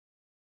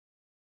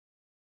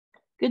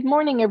Good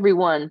morning,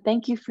 everyone.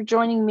 Thank you for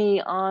joining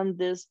me on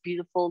this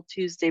beautiful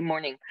Tuesday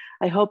morning.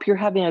 I hope you're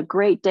having a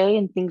great day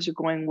and things are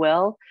going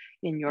well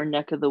in your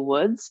neck of the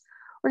woods.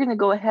 We're going to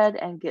go ahead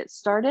and get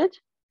started.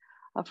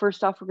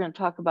 First off, we're going to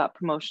talk about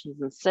promotions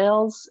and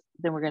sales.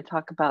 Then we're going to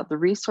talk about the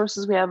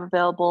resources we have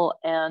available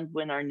and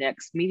when our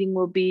next meeting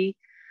will be.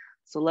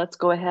 So let's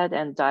go ahead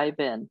and dive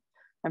in.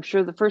 I'm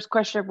sure the first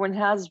question everyone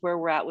has is where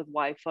we're at with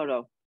Y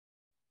Photo.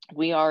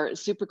 We are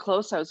super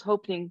close. I was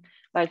hoping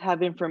I'd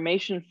have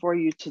information for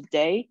you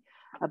today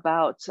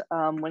about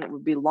when it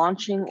would be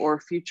launching or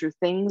future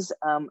things,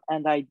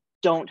 and I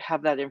don't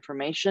have that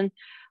information.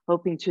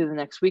 Hoping to the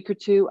next week or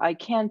two. I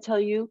can tell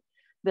you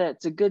that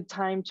it's a good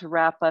time to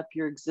wrap up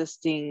your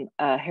existing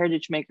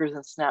Heritage Makers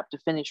and Snap to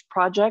Finish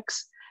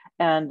projects,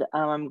 and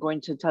I'm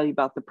going to tell you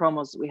about the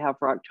promos that we have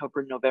for October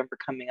and November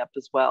coming up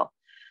as well.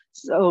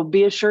 So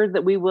be assured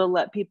that we will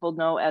let people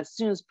know as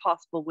soon as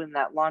possible when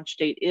that launch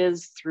date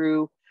is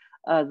through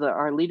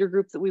our leader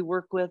group that we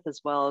work with,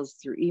 as well as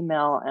through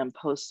email and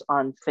posts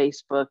on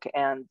Facebook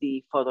and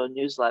the photo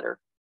newsletter.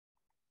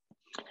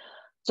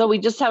 So we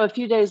just have a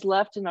few days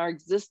left in our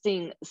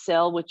existing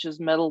sale, which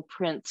is metal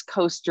prints,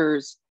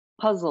 coasters,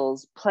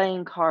 puzzles,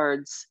 playing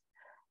cards,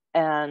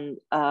 and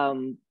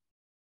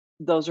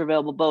those are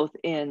available both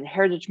in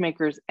Heritage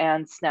Makers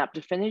and Snap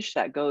to Finish.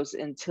 That goes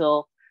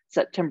until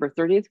September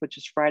 30th, which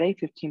is Friday,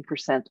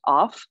 15%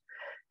 off.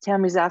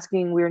 Tammy's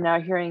asking, we're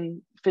now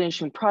hearing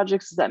finishing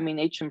projects. Does that mean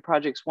HM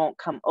projects won't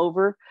come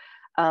over?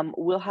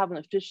 We'll have an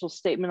official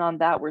statement on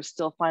that. We're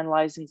still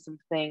finalizing some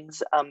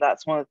things.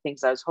 That's one of the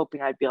things I was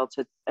hoping I'd be able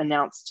to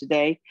announce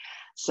today.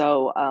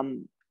 So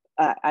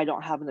I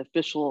don't have an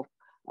official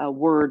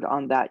word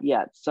on that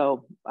yet.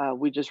 So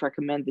we just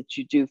recommend that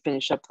you do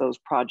finish up those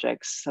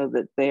projects so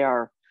that they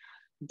are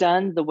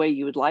done the way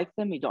you would like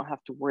them. You don't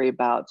have to worry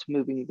about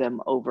moving them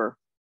over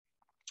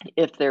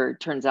if there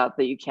turns out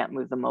that you can't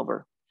move them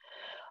over.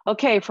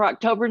 Okay, for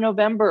October,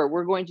 November,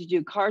 we're going to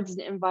do cards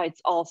and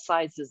invites, all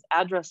sizes,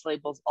 address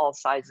labels, all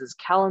sizes,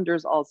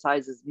 calendars, all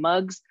sizes,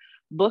 mugs,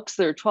 books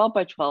that are 12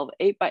 by 12,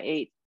 8 by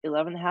 8,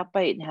 11.5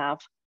 by 8.5,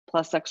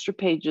 plus extra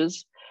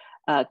pages,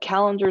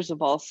 calendars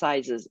of all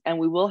sizes. And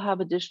we will have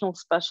additional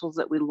specials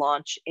that we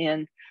launch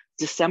in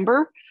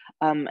December.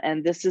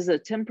 And this is a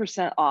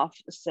 10% off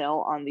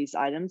sale on these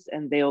items,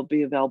 and they will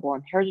be available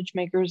on Heritage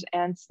Makers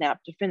and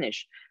Snap to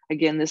Finish.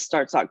 Again, this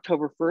starts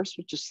October 1st,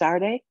 which is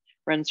Saturday,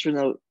 runs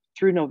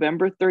through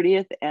November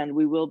 30th, and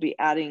we will be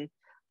adding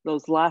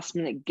those last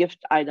minute gift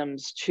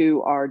items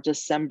to our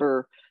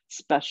December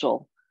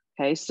special.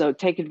 Okay, so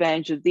take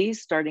advantage of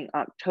these starting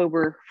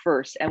October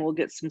 1st, and we'll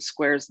get some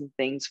squares and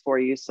things for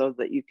you so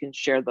that you can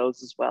share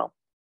those as well.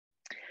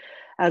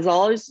 As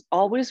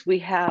always, we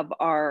have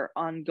our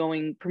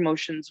ongoing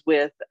promotions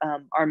with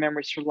our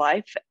Memories for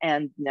Life,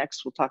 and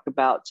next we'll talk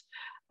about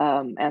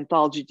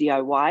Anthology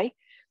DIY.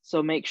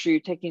 So make sure you're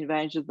taking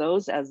advantage of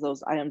those as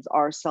those items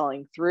are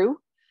selling through.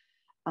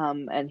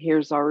 And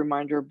here's our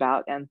reminder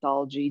about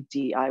Anthology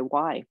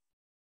DIY.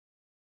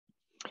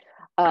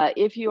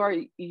 If you are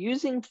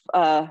using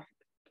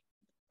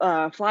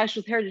Flash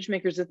with Heritage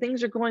Makers, if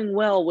things are going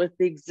well with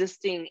the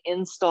existing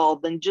install,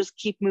 then just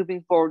keep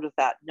moving forward with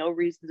that. No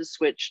reason to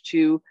switch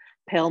to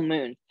Pale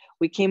Moon.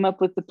 We came up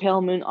with the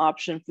Pale Moon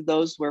option for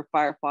those where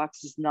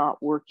Firefox is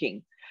not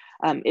working.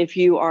 If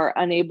you are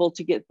unable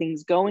to get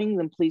things going,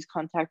 then please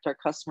contact our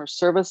customer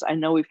service. I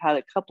know we've had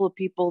a couple of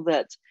people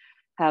that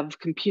have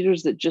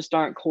computers that just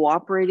aren't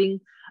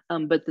cooperating,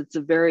 but it's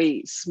a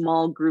very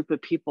small group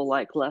of people,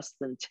 like less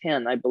than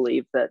 10, I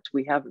believe, that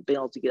we haven't been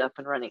able to get up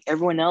and running.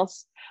 Everyone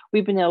else,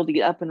 we've been able to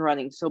get up and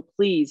running. So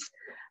please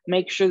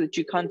make sure that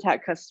you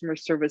contact customer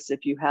service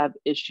if you have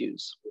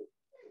issues.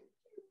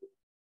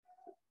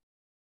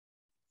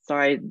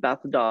 Sorry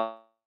about the dog.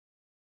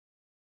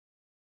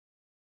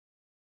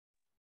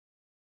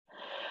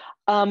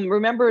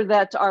 Remember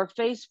that our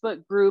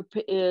Facebook group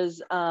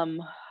is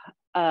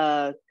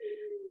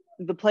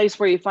the place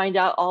where you find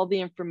out all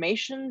the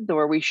information,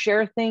 where we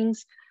share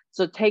things.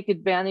 So take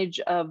advantage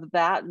of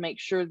that. Make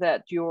sure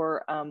that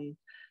your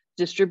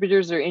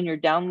distributors are in your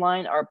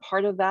downline are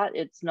part of that.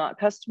 It's not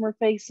customer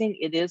facing,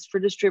 it is for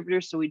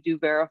distributors. So we do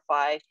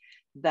verify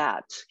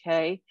that,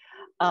 okay?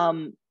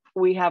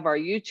 We have our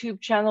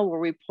YouTube channel where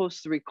we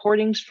post the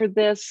recordings for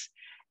this.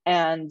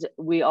 And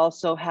we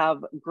also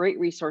have great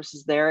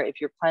resources there.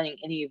 If you're planning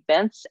any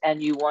events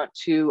and you want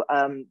to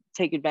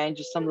take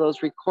advantage of some of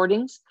those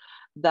recordings,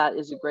 that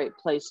is a great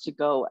place to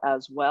go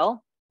as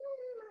well.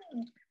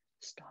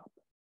 Stop.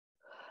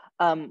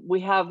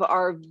 We have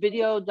our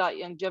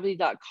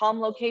video.youngevity.com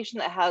location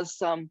that has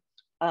some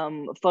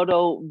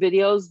photo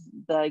videos,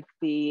 like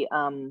the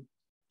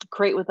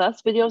Create With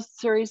Us video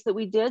series that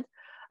we did.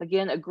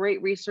 Again, a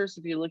great resource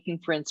if you're looking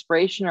for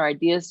inspiration or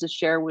ideas to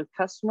share with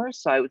customers.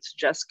 So I would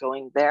suggest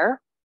going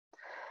there.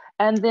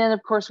 And then,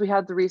 of course, we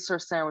have the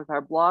resource center with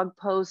our blog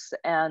posts,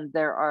 and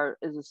there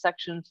is a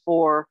section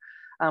for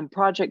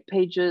project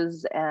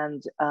pages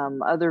and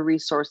other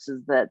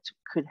resources that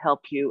could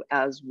help you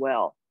as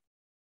well.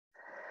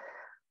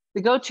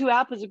 The GoTo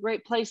app is a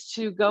great place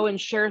to go and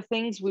share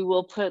things. We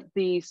will put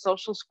the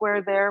social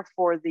square there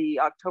for the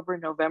October,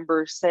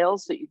 November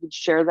sales, so you can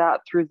share that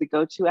through the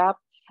GoTo app.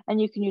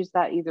 And you can use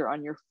that either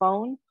on your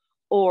phone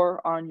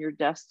or on your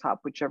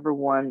desktop, whichever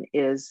one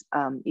is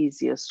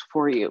easiest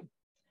for you.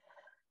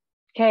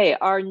 Okay,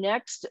 our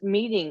next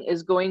meeting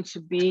is going to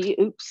be,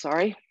 oops,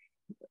 sorry.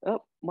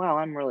 Oh, wow,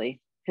 I'm really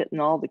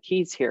hitting all the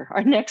keys here.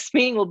 Our next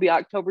meeting will be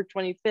October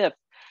 25th.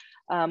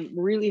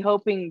 Really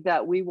hoping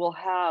that we will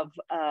have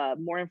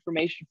more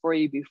information for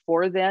you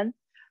before then.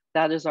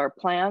 That is our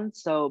plan,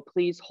 so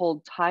please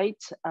hold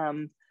tight.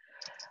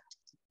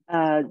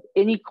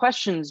 Any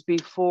questions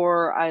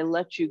before I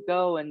let you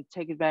go and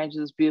take advantage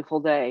of this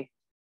beautiful day?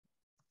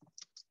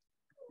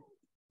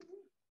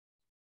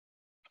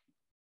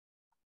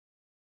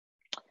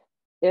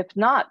 If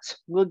not,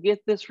 we'll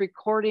get this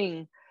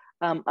recording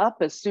up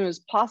as soon as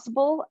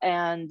possible,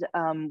 and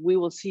we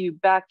will see you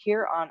back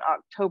here on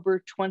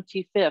October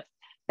 25th.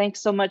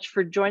 Thanks so much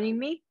for joining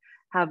me.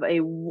 Have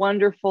a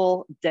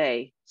wonderful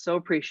day. So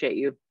appreciate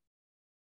you.